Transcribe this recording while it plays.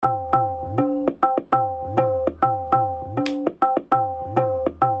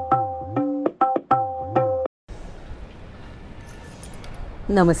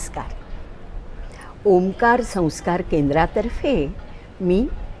नमस्कार. ओमकार संस्कार केंद्रातर्फे मी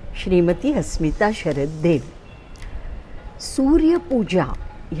श्रीमती अस्मिता शरद देव सूर्यपूजा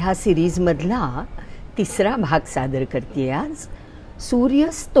ह्या सिरीजमधला तिसरा भाग सादर करते. आज सूर्य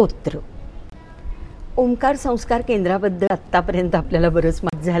स्तोत्र. ओमकार संस्कार केंद्राबद्दल आत्तापर्यंत आपल्याला बरंच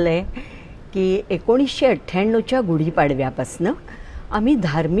माहीत झालं आहे की 1998च्या गुढीपाडव्यापासनं आम्ही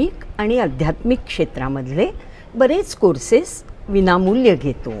धार्मिक आणि आध्यात्मिक क्षेत्रामधले बरेच कोर्सेस विनामूल्य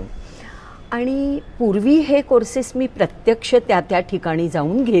घेतो. आणि पूर्वी हे कोर्सेस मी प्रत्यक्ष त्या ठिकाणी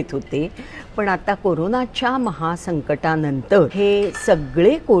जाऊन घेत होते, पण आता कोरोनाच्या महासंकटानंतर हे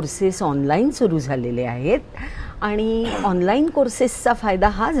सगळे कोर्सेस ऑनलाईन सुरू झालेले आहेत. आणि ऑनलाईन कोर्सेसचा फायदा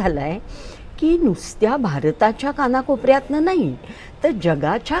हा झाला आहे की नुसत्या भारताच्या कानाकोपऱ्यातनं नाही तर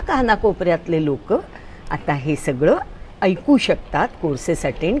जगाच्या कानाकोपऱ्यातले लोक आता हे सगळं ऐकू शकतात, कोर्सेस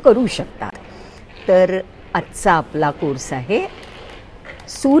अटेंड करू शकतात. तर आजचा आपला कोर्स आहे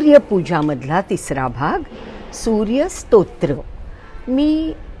सूर्यपूजामधला तिसरा भाग, सूर्य स्तोत्र.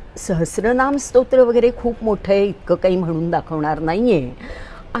 मी सहस्रनाम स्तोत्र वगैरे खूप मोठं आहे इतकं काही म्हणून दाखवणार नाही आहे,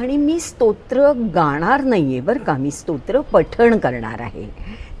 आणि मी स्तोत्र गाणार नाही आहे बरं का, मी स्तोत्र पठण करणार आहे.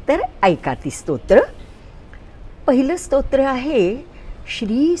 तर ऐका ती स्तोत्र. पहिलं स्तोत्र आहे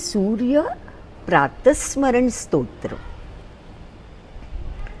श्री सूर्य प्रातस्मरण स्तोत्र.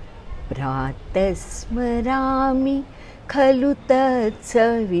 प्रातस्मरामि खलु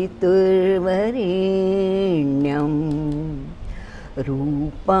तत्सवितुर्वरेण्यं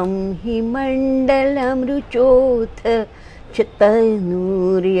रूपं हि मण्डलं रुचोऽथ च तनूर्यजूंषि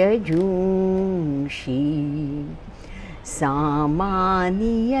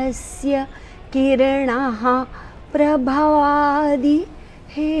सामान्यस्य किरणाः प्रभावादि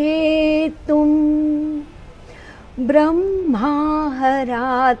हेतुं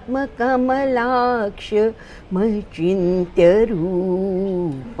ब्रह्माहरात्मकमलाक्षमचिन्त्य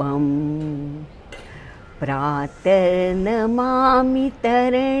रूपं प्रातर्नमामि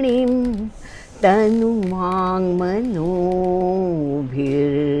तरणिं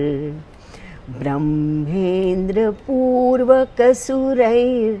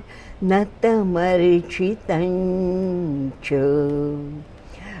ब्रह्मेन्द्रपूर्वकसुरैर्नतमर्चितं च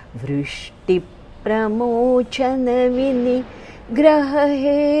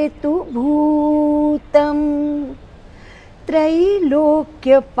वृष्टिप्रमोचनविनिग्रहहेतुभूतं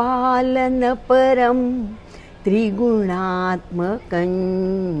त्रैलोक्यपालनपरं त्रिगुणात्मकं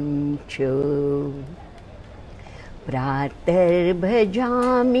च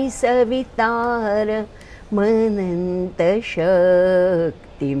प्रातर्भजामि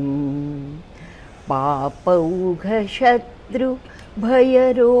सवितारमनन्तशक्तिं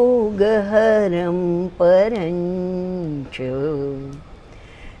पापौघशत्रुभयरोगहरं परञ्च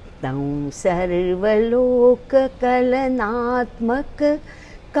तं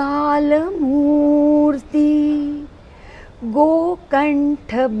सर्वलोककलनात्मककालमूर्ति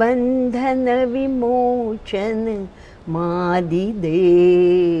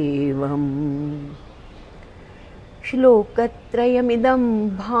गोकण्ठबन्धनविमोचनमादिदेवम्. श्लोकत्रयमिदं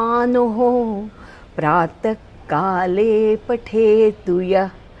भानुः प्रातःकाले पठेतु यः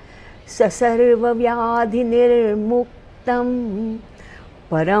स सर्वव्याधिनिर्मुक्तं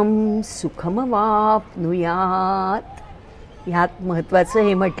परं सुखमवाप्नुयात्. ह्यात महत्त्वाचं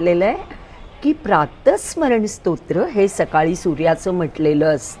हे म्हटलेलं आहे की प्रातस्मरण स्तोत्र हे सकाळी सूर्याचं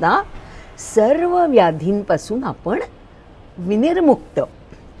म्हटलेलं असता सर्व व्याधींपासून आपण विनिर्मुक्त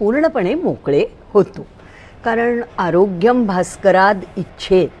पूर्णपणे मोकळे होतो. कारण आरोग्यम भास्कराद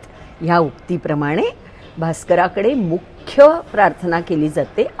इच्छेत ह्या उक्तीप्रमाणे भास्कराकडे मुख्य प्रार्थना केली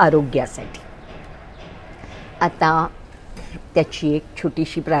जाते आरोग्यासाठी. आता त्याची एक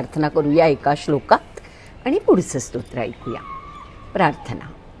छोटीशी प्रार्थना करूया एका श्लोकात आणि पुढचं स्तोत्र ऐकूया. प्रार्थना.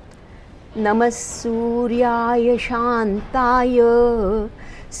 नमः सूर्याय शांताय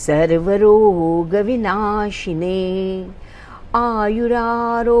सर्वरोगविनाशिने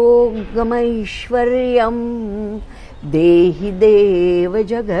आयुरारोग्यमैश्वर्यं देहि देव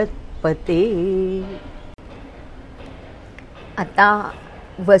जगत्पते. आता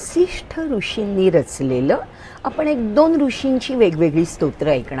वसिष्ठ ऋषींनी रचलेलं आपण 1-2 ऋषींची वेगवेगळी स्तोत्र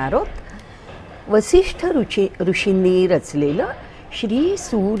ऐकणार आहोत. वसिष्ठ ऋषींनी रचलेलं श्री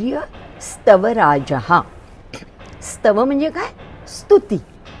सूर्य स्तवराजहा. स्तव म्हणजे काय? स्तुती.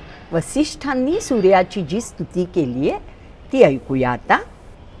 वसिष्ठांनी सूर्याची जी स्तुती केली आहे ती ऐकूया आता.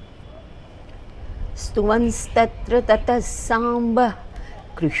 स्तुवंस्तत्र ततः सांबः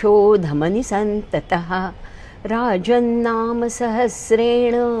कृशोधमनि सन्ततः राजन्नाम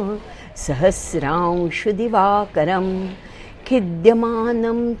सहस्रेण सहस्रांशु दिवाकरं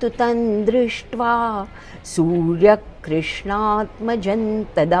खिद्यमानं तु तं दृष्ट्वा सूर्यः कृष्णात्मजं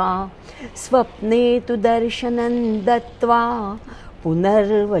तदा स्वप्ने तु दर्शनं दत्त्वा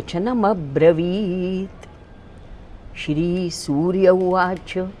पुनर्वचनमब्रवीत्। श्रीसूर्य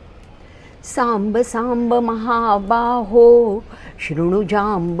उवाच सांब सांब महाबाहो शृणु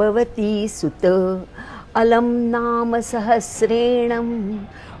जाम्बवती सुत अलं नाम सहस्रेणं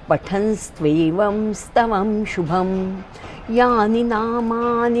पठन्स्त्वेवं स्तवं शुभं यानि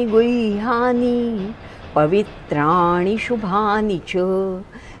नामानि गुह्यानि पवित्राणि शुभानि च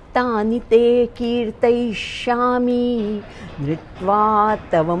तानि ते कीर्तयिष्यामि नृत्वा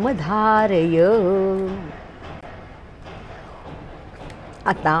तव मधारय।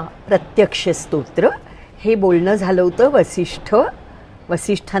 आता प्रत्यक्ष स्तोत्र हे बोलणं झालं होतं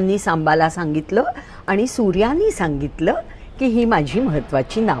वसिष्ठांनी सांबाला सांगितलं आणि सूर्यानी सांगितलं की ही माझी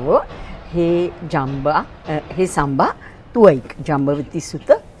महत्त्वाची नावं, हे सांबा तू ऐक, जांबवती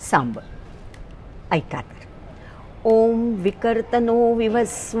सुत सांब ऐका तर। ओम विकर्तनो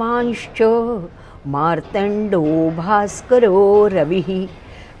विवस्वांश्च मार्तंडो भास्करो रविः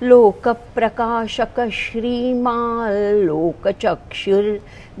लोकप्रकाशक श्रीमान्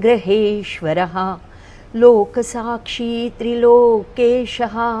लोकचक्षुर्ग्रहेश्वरः लोकसाक्षी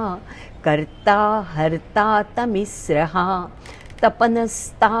त्रिलोकेशः कर्ता हर्ता तमिस्रः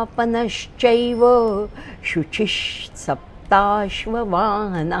तपनस्तापनश्चैव शुचिः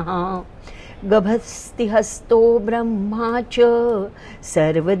सप्ताश्ववाहनः गभस्तिहस्तो ब्रह्मा च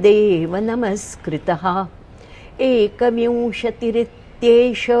सर्वदेव नमस्कृतः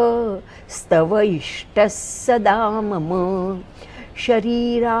एकविंशतिरित्येष स्तव इष्टः सदा मम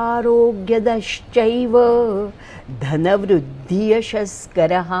शरीरारोग्यदश्चैव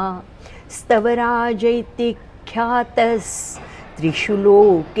धनवृद्धियशस्करः स्तवराजैति ख्यातस्त्रिषु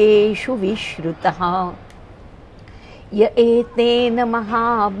लोकेषु विश्रुतः य एतेन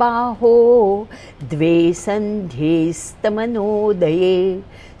महाबाहो द्वे सन्ध्येस्तमनोदये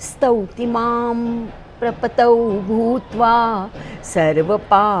स्तौति मां प्रपतौ भूत्वा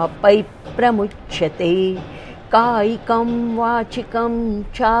सर्वपापैः प्रमुच्यते कायिकं वाचिकं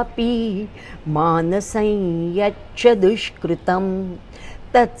चापि मानसं यच्च दुष्कृतं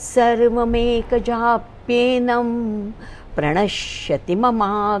तत्सर्वमेकजाप्येनं प्रणश्यति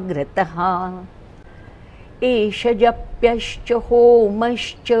ममाग्रतः एष जप्यश्च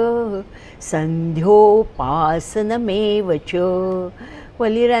होमश्च सन्ध्योपासनमेव च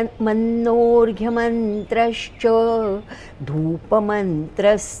वलिरमन्नोर्घ्यमन्त्रश्च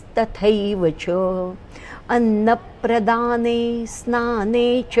धूपमन्त्रस्तथैव च अन्नप्रदाने स्नाने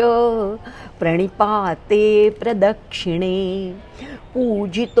च प्रणिपाते प्रदक्षिणे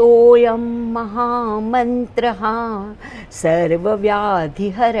पूजितोऽयं महामन्त्रः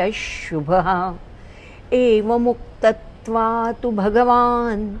सर्वव्याधिहरः शुभः एवमुक्तत्वा तु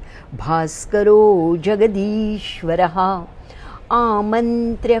भगवान् भास्करो जगदीश्वरः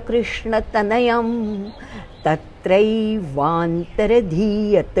आमन्त्र्य कृष्णतनयं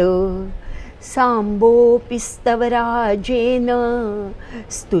तत्रैवान्तरधीयत सांबोऽपि स्तवराजेन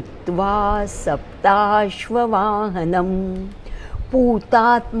स्तुत्वा सप्ताश्ववाहनं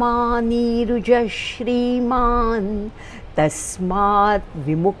पूतात्मा नीरुजः श्रीमान् तस्मात्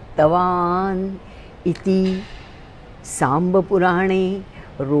विमुक्तवान् इति सांबपुराणे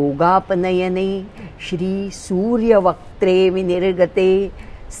रोगापनयने श्री सूर्यवक्त्रे विनिर्गते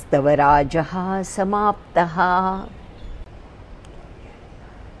स्तवराजः समाप्तः।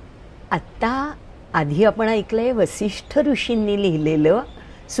 आत्ता आधी आपण ऐकलंय वसिष्ठ ऋषींनी लिहिलेलं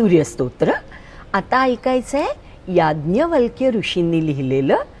सूर्यस्तोत्र, आता ऐकायचं आहे याज्ञवल्क्य ऋषींनी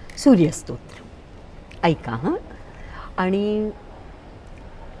लिहिलेलं सूर्यस्तोत्र। ऐका हं। आणि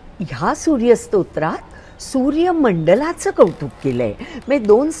ह्या सूर्यस्तोत्रात सूर्यमंडलाचं कौतुक केलंय। मी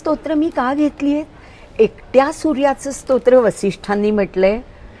दोन स्तोत्र मी का घेतली आहेत? एकट्या सूर्याचं स्तोत्र वसिष्ठांनी म्हटलंय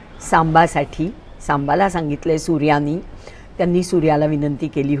सांबासाठी, सांबाला सांगितलंय सूर्यानी, त्यांनी सूर्याला विनंती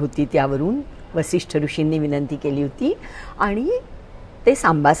केली होती, त्यावरून वसिष्ठ ऋषींनी विनंती केली होती आणि ते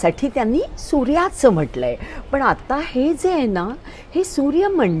सांबासाठी त्यांनी सूर्याचं म्हटलंय। पण आता हे जे आहे ना, हे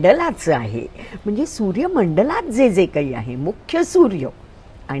सूर्यमंडलाचं आहे, म्हणजे सूर्यमंडलात जे जे काही आहे मुख्य सूर्य।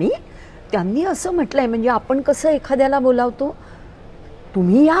 आणि त्यांनी असं म्हटलंय, म्हणजे आपण कसं एखाद्याला बोलावतो,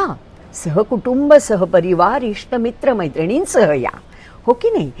 तुम्ही या सहकुटुंब सहपरिवार इष्टमित्र मैत्रिणींसह या, हो की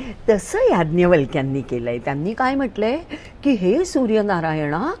नाही, तसं याज्ञवल्क्यांनी केलंय। त्यांनी काय म्हटलंय की हे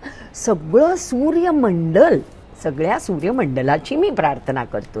सूर्यनारायणा, सगळं सूर्यमंडल, सगळ्या सूर्यमंडलाची मी प्रार्थना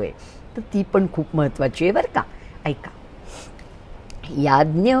करतोय, तर ती पण खूप महत्त्वाची आहे बरं का। ऐका,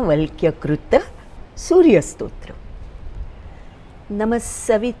 याज्ञवल्क्यकृत सूर्यस्तोत्र।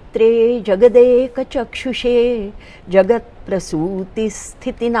 नमस्सवित्रे जगदेकचक्षुषे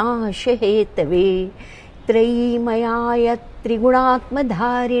जगत्प्रसूतिस्थितिनाशहेतवे त्रयीमयाय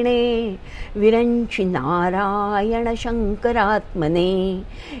त्रिगुणात्मधारिणे विरञ्चि नारायण शङ्करात्मने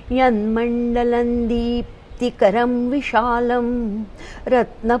यन्मण्डलं दीप्तिकरं विशालं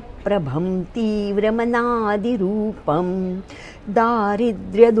रत्नप्रभं तीव्रमनादिरूपं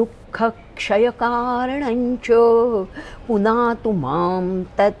दारिद्र्यदुःखक्षयकारणं च पुनातु मां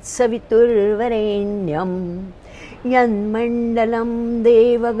तत्सवितुर्वरेण्यं यन्मण्डलं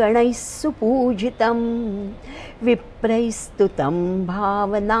देवगणैः सुपूजितं विप्रैस्तुतं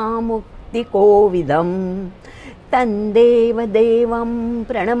भावनामुक्तिकोविदं तन्देवदेवं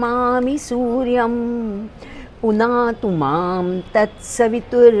प्रणमामि सूर्यं पुनातु मां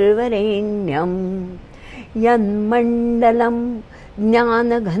तत्सवितुर्वरेण्यं यन्मण्डलं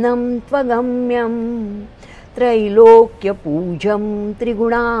ज्ञानघनं त्वगम्यं त्रैलोक्यपूजं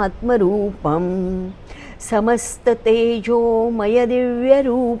त्रिगुणात्मरूपं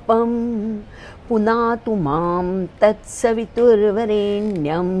समस्ततेजोमयदिव्यरूपं पुनातु मां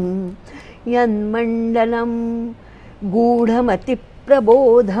तत्सवितुर्वरेण्यं यन्मण्डलं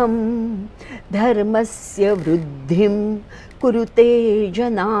गूढमतिप्रबोधं धर्मस्य वृद्धिं कुरुते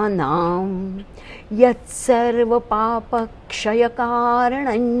जनानां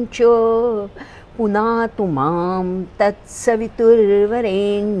यत्सर्वपापक्षयकारणं च पुनातु मां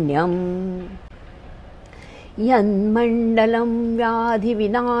तत्सवितुर्वरेण्यं यन्मण्डलं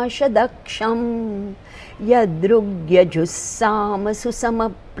व्याधिविनाशदक्षं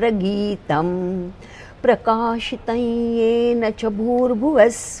यदृग्यजुस्सामसुसमप्रगीतं प्रकाशितं येन च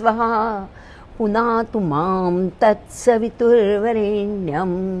भूर्भुवस्वः पुनातु मां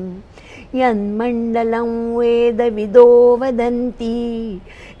तत्सवितुर्वरेण्यं यन्मण्डलं वेदविदो वदन्ति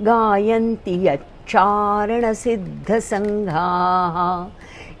गायन्ति यच्चारणसिद्धसङ्घाः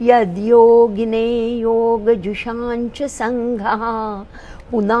यद्योगिने योगजुषाञ्च सङ्घाः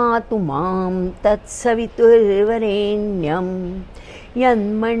पुनातु मां तत्सवितुर्वरेण्यं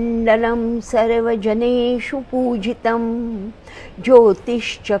यन्मण्डलं सर्वजनेषु पूजितं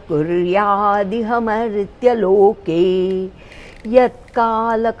ज्योतिश्च कुर्यादिहमर्त्यलोके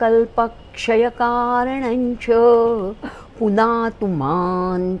यत्कालकल्पक्षयकारणं च पुनातु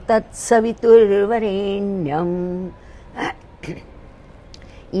मां तत्सवितुर्वरेण्यं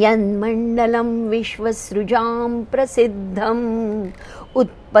यन्मण्डलं विश्वसृजां प्रसिद्धम्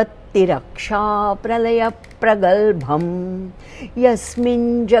उत्पत्तिरक्षाप्रलयप्रगल्भं यस्मिन्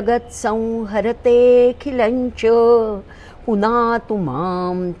जगत्संहरतेऽखिलं च पुनातु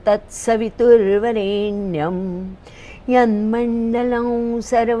मां तत्सवितुर्वरेण्यं यन्मण्डलं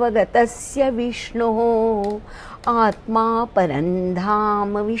सर्वगतस्य विष्णोः आत्मा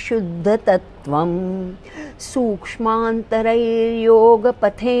परन्धाम विशुद्धतत्त्वं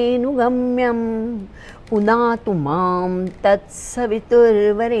सूक्ष्मान्तरैर्योगपथेऽनुगम्यं पुनातु मां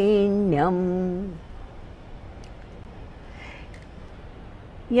तत्सवितुर्वरेण्यं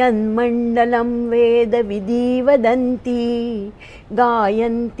यन्मण्डलं वेदविदि वदन्ति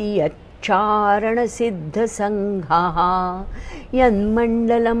गायन्ति यच्चारणसिद्धसङ्घाः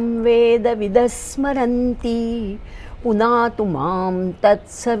यन्मण्डलं वेदविदः स्मरन्ति पुनातु मां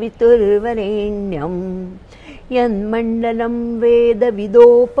तत्सवितुर्वरेण्यं यन्मण्डलं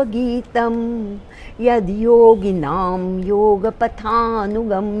वेदविदोपगीतं यद्योगिनां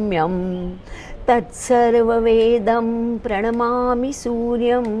योगपथानुगम्यं तत्सर्ववेदं प्रणमामि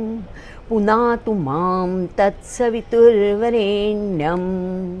सूर्यं पुनातु मां तत्सवितुर्वरेण्यं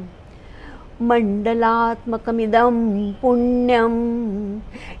मण्डलात्मकमिदं पुण्यं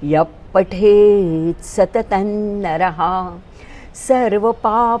यः पठेत् सततं नरः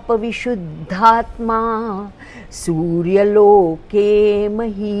सर्वपापविशुद्धात्मा सूर्यलोके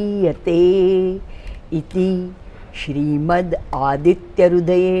महीयते इति श्रीमद्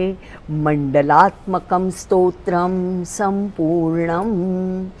आदित्यहृदये मण्डलात्मकं स्तोत्रं सम्पूर्णं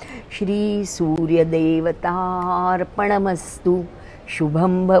श्रीसूर्यदेवतार्पणमस्तु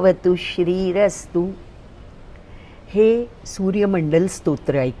शुभं भवतु श्रीरस्तु. हे सूर्यमंडल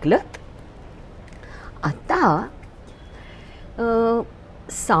स्तोत्र ऐकलत. आता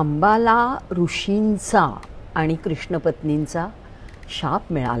सांबाला ऋषींचा आणि कृष्णपत्नींचा शाप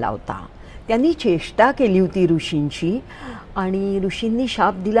मिळाला होता. त्यांनी चेष्टा केली होती ऋषींची आणि ऋषींनी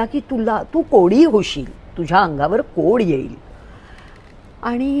शाप दिला की तू कोडी होशील, तुझ्या अंगावर कोड येईल.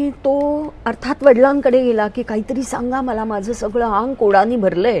 आणि तो अर्थात वडिलांकडे गेला की काहीतरी सांगा मला, माझं सगळं अंग कोडाने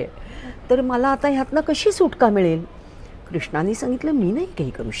भरलंय, तर मला आता ह्यातनं कशी सुटका मिळेल. कृष्णाने सांगितलं मी नाही काही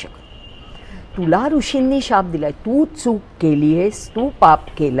करू शकत, तुला ऋषींनी शाप दिलाय, तू चूक केली आहेस, तू पाप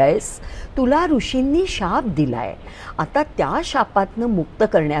केलंयस, तुला ऋषींनी शाप दिलाय, आता त्या शापातनं मुक्त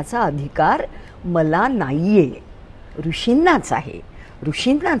करण्याचा अधिकार मला नाहीये, ऋषींनाच आहे,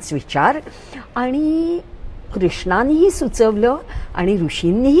 ऋषींनाच विचार. आणि कृष्णानेही सुचवलं आणि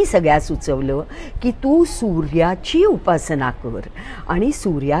ऋषींनीही सगळ्या सुचवलं की तू सूर्याची उपासना कर, आणि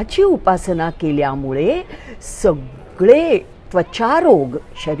सूर्याची उपासना केल्यामुळे सगळे त्वचारोग,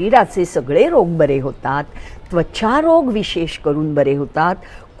 शरीराचे सगळे रोग बरे होतात, त्वचारोग विशेष करून बरे होतात,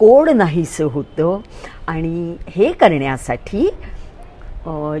 कोड नाहीसं होतं. आणि हे करण्यासाठी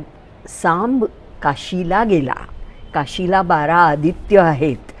सांब काशीला गेला. काशीला 12 आदित्य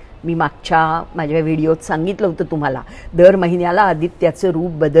आहेत. मी माझ्या व्हिडिओत सांगितलं होतं तुम्हाला, दर महिन्याला आदित्याचं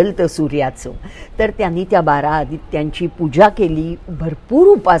रूप बदलतं सूर्याचं. तर त्यांनी त्या 12 आदित्यांची पूजा केली, भरपूर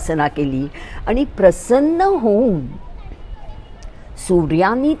उपासना केली, आणि प्रसन्न होऊन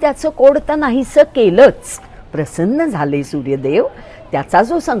सूर्यानी त्याचं कोड तर नाहीसं केलंच, प्रसन्न झाले सूर्यदेव. त्याचा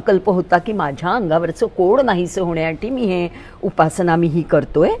जो संकल्प होता की माझ्या अंगावरचं कोड नाहीसं होण्यासाठी मी उपासना ही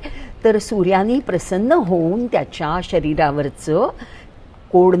करतोय, तर सूर्यानी प्रसन्न होऊन त्याच्या शरीरावरचं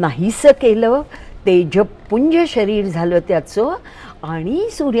कोड नाहीसं केलं, तेजपुंज शरीर झालं त्याचं. आणि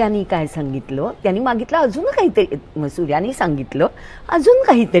सूर्यानी काय सांगितलं, त्यांनी मागितलं अजून काहीतरी, सूर्यानी सांगितलं अजून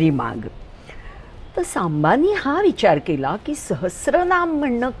काहीतरी माग. तर सांबानी हा विचार केला की सहस्रनाम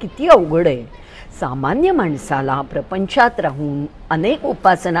म्हणणं किती अवघड आहे. सामान्य माणसाला प्रपंचात राहून अनेक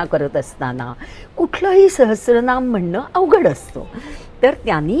उपासना करत असताना कुठलंही सहस्रनाम म्हणणं अवघड असतं. तर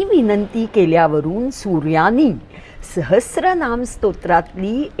त्यांनी विनंती केल्यावरून सूर्यानी सहस्रनाम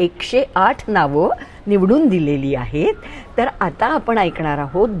स्तोत्रातली 108 नावं निवडून दिलेली आहेत. तर आता आपण ऐकणार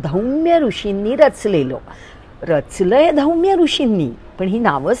आहोत धौम्य ऋषींनी रचलंय धौम्य ऋषींनी, पण ही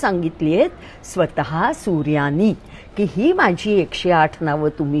नावं सांगितली आहेत स्वतः सूर्यानी की ही माझी 108 नावं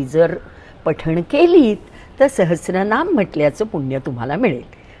तुम्ही जर पठण केलीत तर सहस्रनाम म्हटल्याचं पुण्य तुम्हाला मिळेल.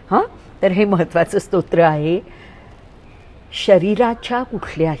 हां, तर हे महत्त्वाचं स्तोत्र आहे शरीराच्या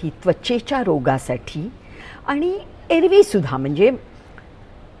कुठल्याही त्वचेच्या रोगासाठी. आणि एरवीसुद्धा म्हणजे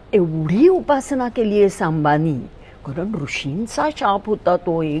एवढी उपासना केली आहे सांबानी, कारण ऋषींचा शाप होता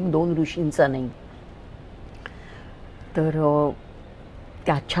तो, 1-2 ऋषींचा नाही. तर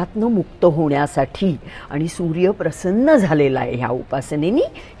त्याच्यातनं मुक्त होण्यासाठी आणि सूर्य प्रसन्न झालेला आहे ह्या उपासनेनी,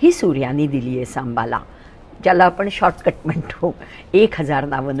 ही सूर्यानी दिली आहे सांबाला, ज्याला आपण शॉर्टकट म्हणतो. 1000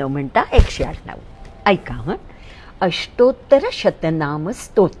 नावं न म्हणता 108 नावं. ऐका हं. अष्टोत्तर शतनाम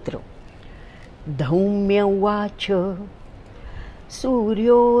स्तोत्र. धौम्य उवाच.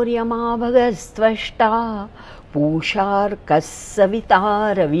 सूर्योर्यमा भगस्त्वष्टा पूषार्कः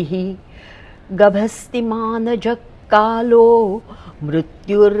सविता रविः गभस्तिमान कालो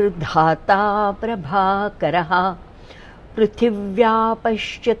मृत्युर्धाता प्रभाकरः पृथिव्या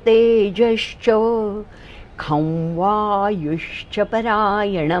पश्यतेजश्च खं वायुश्च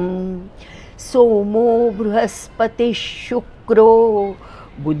परायणं सोमो बृहस्पतिः शुक्रो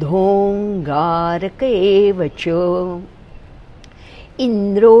बुधोऽङ्गारक एव च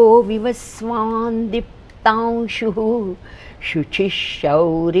इन्द्रो विवस्वान् दीप्तांशुः शुचिः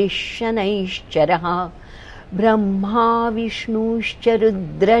शौरिः शनैश्चरः ब्रह्मा विष्णुश्च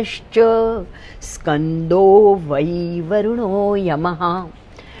रुद्रश्च स्कन्दो वै वरुणो यमः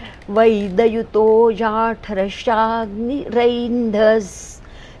वैदयुतो जाठरशाग्निरैन्धस्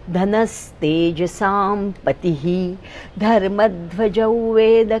धनस्तेजसां पतिः धर्मध्वजौ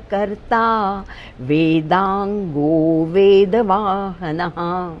वेदकर्ता वेदाङ्गो वेदवाहनः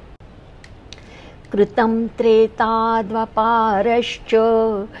कृतं त्रेताद्वापारश्च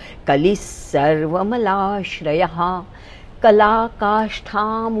कलिः सर्वमलाश्रयः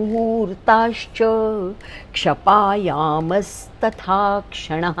कलाकाष्ठामुहूर्ताश्च क्षपायामस्तथा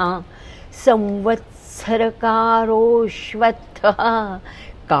क्षणः संवत्सरकारोऽश्वत्थः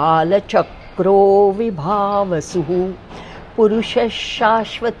कालचक्रो विभावसुः पुरुषः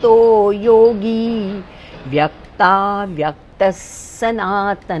शाश्वतो योगी व्यक्ताव्यक्तः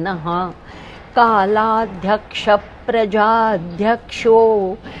सनातनः कालाध्यक्ष प्रजाध्यक्षो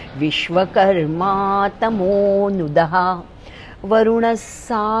विश्वकर्मा तमोनुदः वरुणः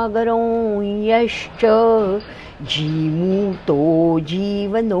सागरो यश्च जीमूतो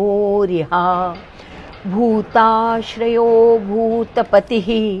जीवनोरिहा भूताश्रयो भूतपतिः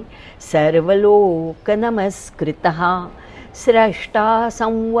सर्वलोकनमस्कृतः स्रष्टा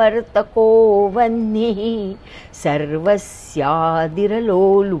संवर्तको वह्निः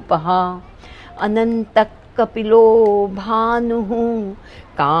सर्वस्यादिरलोलुपः अनन्तः कपिलो भानुः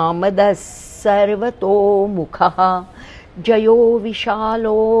कामदः सर्वतोमुखः जयो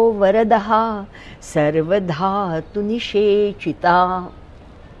विशालो वरदः सर्वधातुनिषेचिता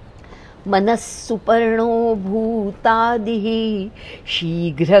मनः सुपर्णो भूतादिः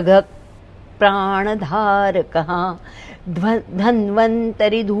शीघ्रगः प्राणधारकः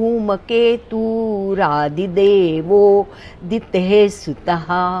धन्वन्तरि धूमकेतुरादिदेवो दितेः सुतः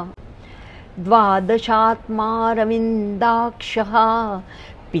द्वादशात्मारविन्दाक्षः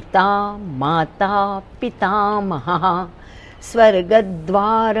पिता माता पितामहः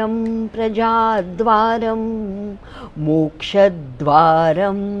स्वर्गद्वारं प्रजाद्वारं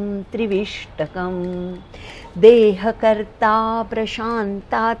मोक्षद्वारं त्रिविष्टकं देहकर्ता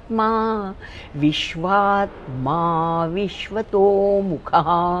प्रशान्तात्मा विश्वात्मा विश्वतोमुखः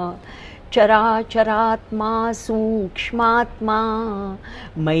चराचरात्मा सूक्ष्मात्मा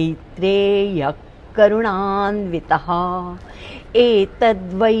मैत्रेयः करुणान्वितः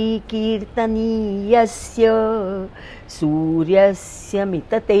एतद्वै कीर्तनीयस्य सूर्यस्य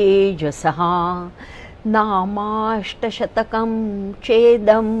मिततेजसः नामाष्टशतकं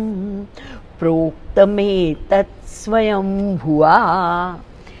चेदं प्रोक्तमेतत् स्वयंभुवा.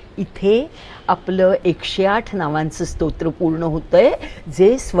 इथे आपलं 108 नावांचं स्तोत्र पूर्ण होतंय,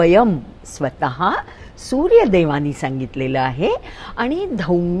 जे स्वतः सूर्यदेवानी सांगितलेलं आहे आणि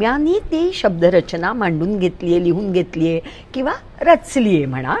धौम्यानी ती शब्दरचना मांडून घेतली आहे, लिहून घेतली आहे किंवा रचली आहे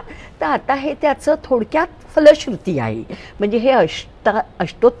म्हणा. तर आता हे त्याचं थोडक्यात फलश्रुती आहे. म्हणजे हे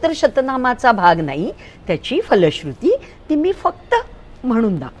अष्टोत्तर शतनामाचा भाग नाही, त्याची फलश्रुती ती मी फक्त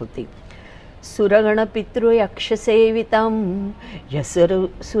म्हणून दाखवते. सुरगणपितृयक्षसेवितं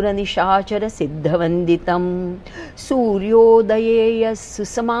सुरनिशाचर सिद्धवन्दितं सूर्योदये यः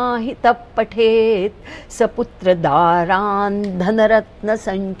सुसमाहितः पठेत् सपुत्रदारान्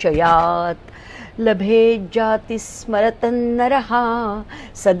धनरत्नसञ्चयात् लभेज्जातिस्मरतन्नरः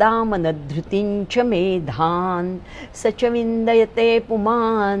सदा मनद्धृतिं च मेधान् स च विन्दयते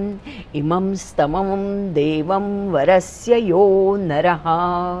पुमान् इमं स्तमं देवं वरस्य यो नरः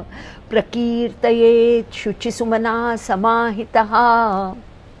प्रकीर्तयेत् शुचिसुमना समाहितः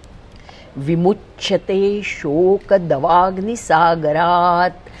विमुच्यते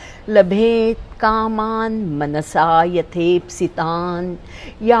शोकदवाग्निसागरात् लभेत् कामान् मनसा यथेप्सितान्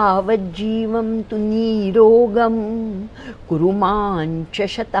यावज्जीवं तु निरोगं कुरु मां च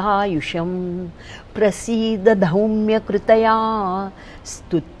शतायुषं प्रसीद धौम्यकृतया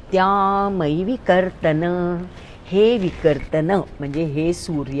स्तुत्या मयि विकर्तन. हे विकर्तन म्हणजे हे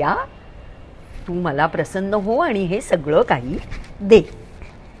सूर्या, तू मला प्रसन्न हो आणि हे सगळं काही दे.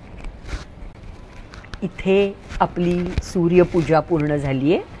 इथे आपली सूर्यपूजा पूर्ण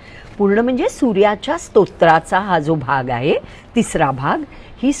झाली आहे. पूर्ण म्हणजे सूर्याच्या स्तोत्राचा हा जो भाग आहे, तिसरा भाग,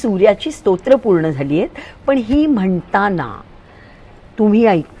 ही सूर्याची स्तोत्र पूर्ण झाली आहेत. पण ही म्हणताना, तुम्ही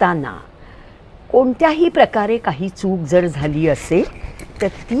ऐकताना कोणत्याही प्रकारे काही चूक जर झाली असेल तर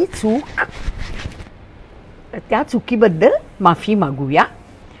ती चूक, त्या चुकीबद्दल माफी मागूया.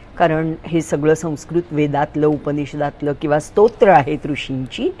 कारण हे सगळं संस्कृत वेदातलं, उपनिषदातलं किंवा स्तोत्र आहेत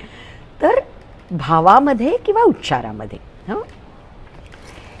ऋषींची, तर भावामध्ये किंवा उच्चारामध्ये.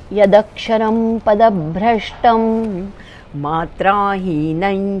 यदक्षरं पदभ्रष्टं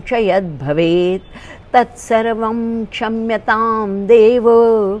मात्राहीनं च यद्भवेत् तत्सर्वं क्षम्यतां देव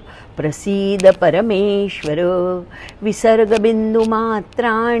प्रसीद परमेश्वर.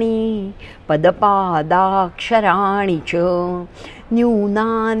 विसर्गबिन्दुमात्राणि पदपादाक्षराणि च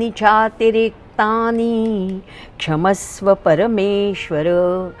न्यूनानि चातिरिक्तानि क्षमस्व परमेश्वर.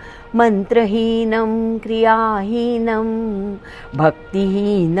 मंत्रहीनं क्रियाहीनं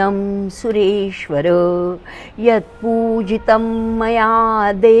भक्तिहीनं सुरेश्वर. यत्पूजितं मया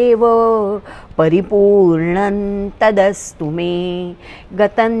देव परिपूर्णं तदस्तु मे.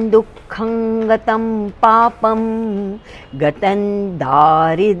 गतं दुःखं गतं पापं गतं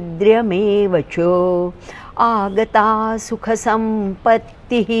दारिद्र्यमेव च. आगता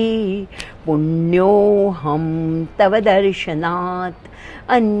सुखसम्पत्तिः पुण्योऽहं तव दर्शनात्.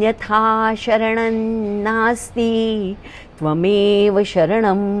 अन्यथा शरणं नास्ति त्वमेव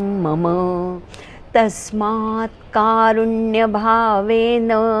शरणं मम. तस्मात्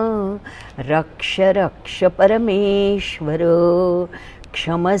कारुण्यभावेन रक्ष रक्ष परमेश्वर.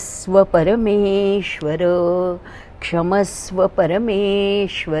 क्षमस्व परमेश्वर. क्षमस्व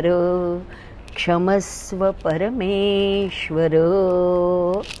परमेश्वर. क्षमस्व परमेश्वर.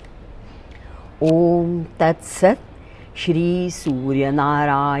 ओम तत्सत्. श्री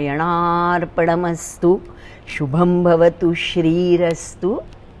सूर्यनारायणार्पणमस्तु. शुभं भवतु. श्रीरस्तु.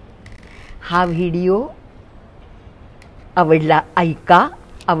 हा व्हिडिओ आवडला, ऐका.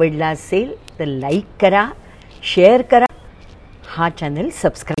 आवडला असेल तर लाईक करा, शेअर करा, हा चॅनल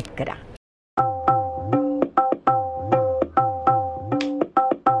सबस्क्राईब करा.